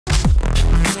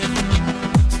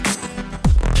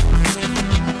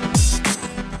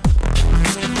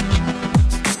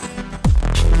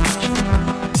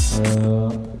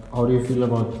feel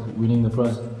about winning the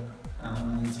prize?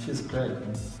 It feels great.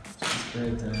 It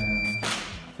feels great.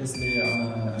 Firstly, I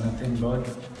thank God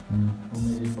who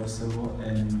made it possible,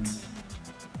 and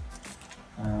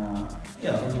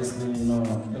yeah, obviously, you know,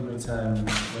 every time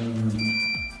when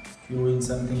you win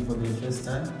something for the first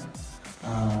time,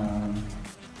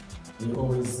 you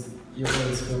always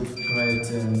feel great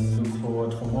and look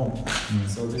forward for more.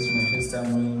 So this is my first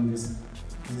time winning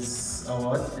this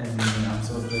award, and I'm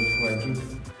so grateful. I give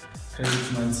credit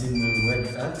to my team who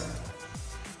worked hard,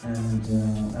 and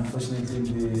unfortunately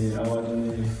the award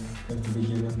only have to be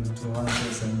given to one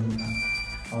person.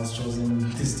 I was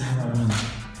chosen this time around.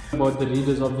 About the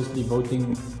leaders obviously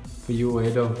voting for you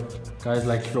ahead of guys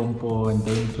like Slompo and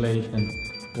Dane Plate and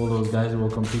all those guys who were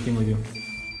competing with you.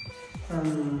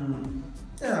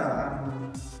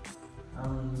 Yeah,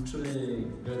 I'm truly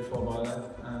grateful about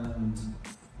that, and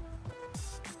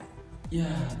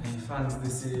yeah, the fans, they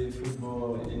see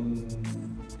football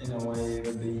in a way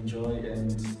that they enjoy,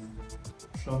 and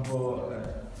Slompo,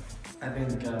 I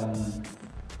think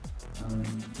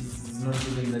he's not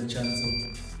given the chance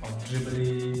of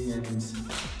dribbling and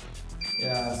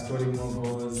yeah, scoring more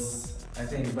goals. I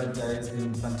think that guy has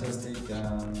been fantastic.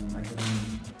 I can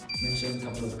mention a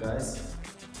couple of guys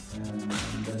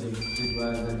that did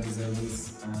well, that deserve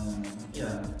this.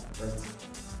 Yeah, but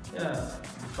yeah,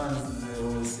 the fans, they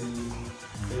always say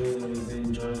they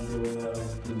enjoy the way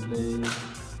I've been playing,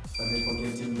 but they're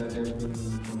forgetting that I've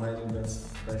been providing that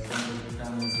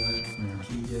Khama as well.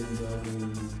 Keegan,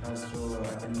 Castro, I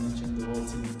can mention the whole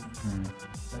team.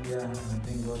 But yeah, I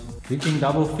thank God. Reaching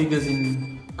double figures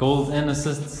in goals and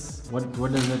assists,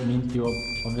 what does that mean to you?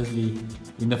 Obviously,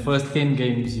 in the first 10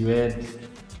 games you had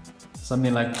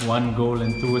something like 1 goal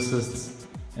and 2 assists,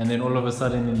 and then all of a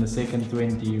sudden in the second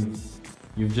 20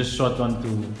 you've just shot on to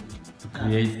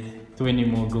create 20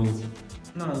 more goals.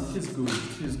 No, it feels good. It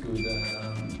feels good.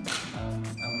 I'm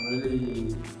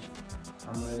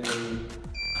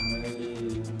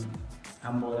really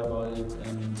humble about it,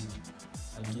 and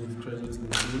I give credit to the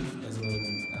team as well.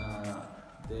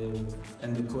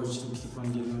 And the coach to keep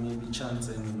on giving me the chance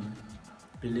and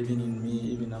believing in me,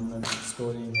 even I'm not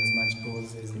scoring as much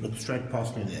goals as. Look straight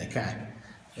past me there, okay?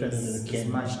 Straight into the as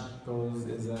much goals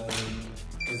as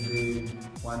they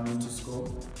want me to score.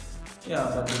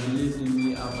 Yeah, but they believed in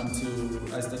me up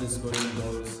until I started scoring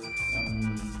goals.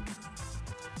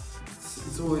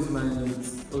 It's always my.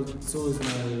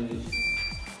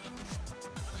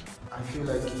 I feel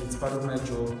like it's part of my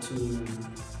job to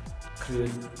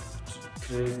create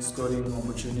scoring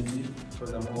opportunity,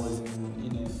 because I'm always in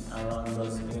and around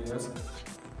those areas.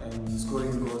 And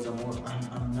scoring goals, I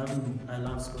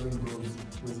love scoring goals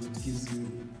because it gives you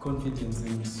confidence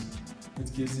and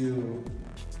it gives you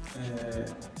a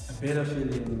better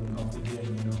feeling of the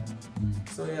game, you know.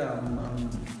 So yeah,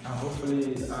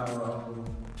 hopefully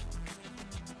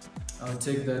I'll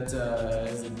take that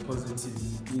as a positive,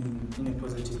 in a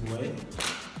positive way,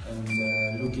 and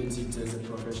look at it as a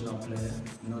professional player.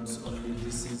 Not only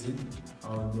this season, I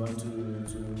would want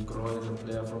to grow as a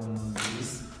player from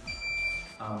this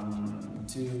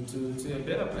to a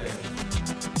better player.